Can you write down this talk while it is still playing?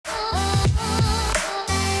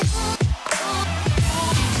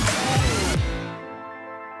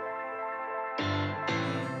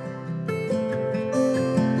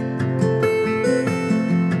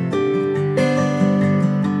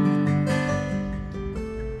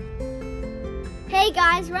Hey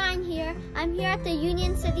guys, Ryan here. I'm here at the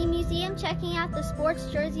Union City Museum checking out the sports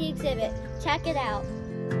jersey exhibit. Check it out.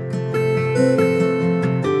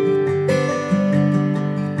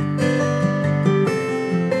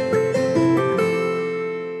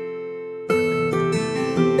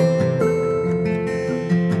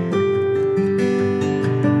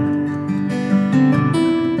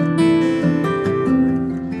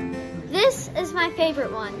 This is my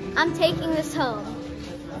favorite one. I'm taking this home.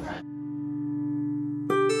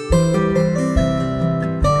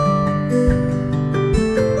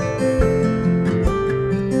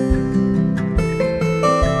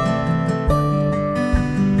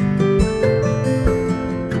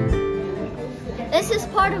 This is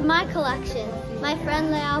part of my collection, my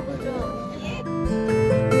friend Leal Boudron.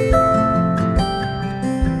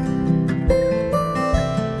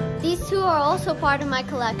 These two are also part of my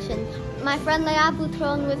collection, my friend Leal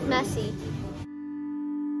Boudron with Messi.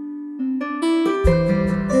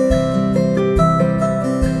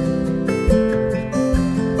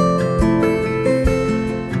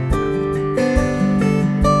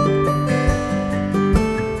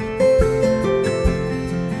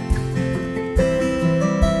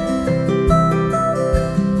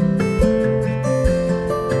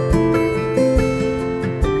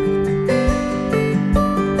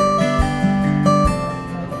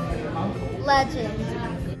 Legend.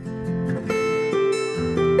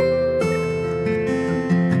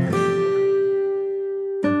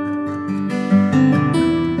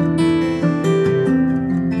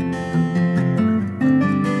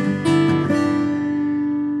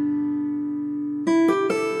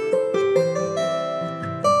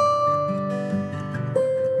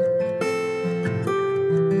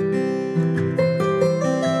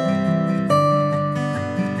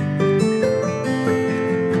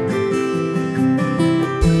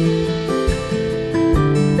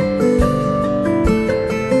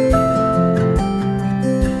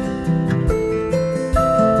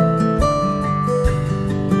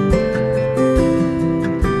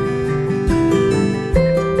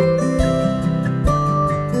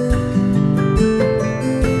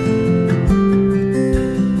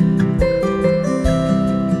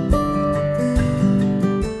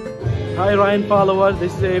 Hi Ryan followers,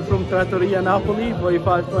 this is Dave from Trattoria Napoli,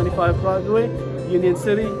 4525 Broadway, Union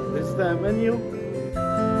City. This is the menu.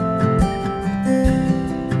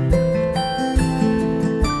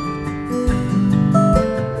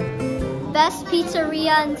 Best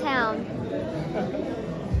pizzeria in town.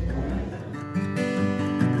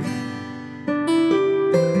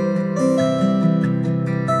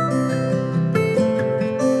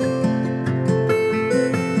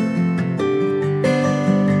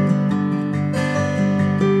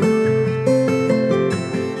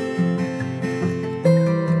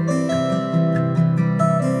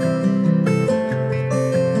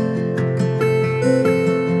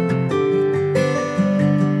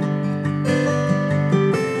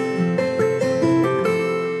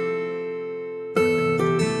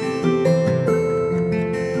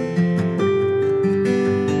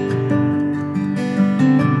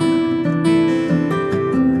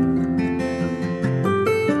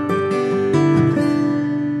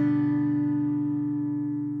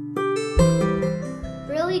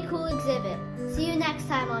 Really cool exhibit. See you next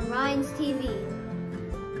time on Ryan's TV.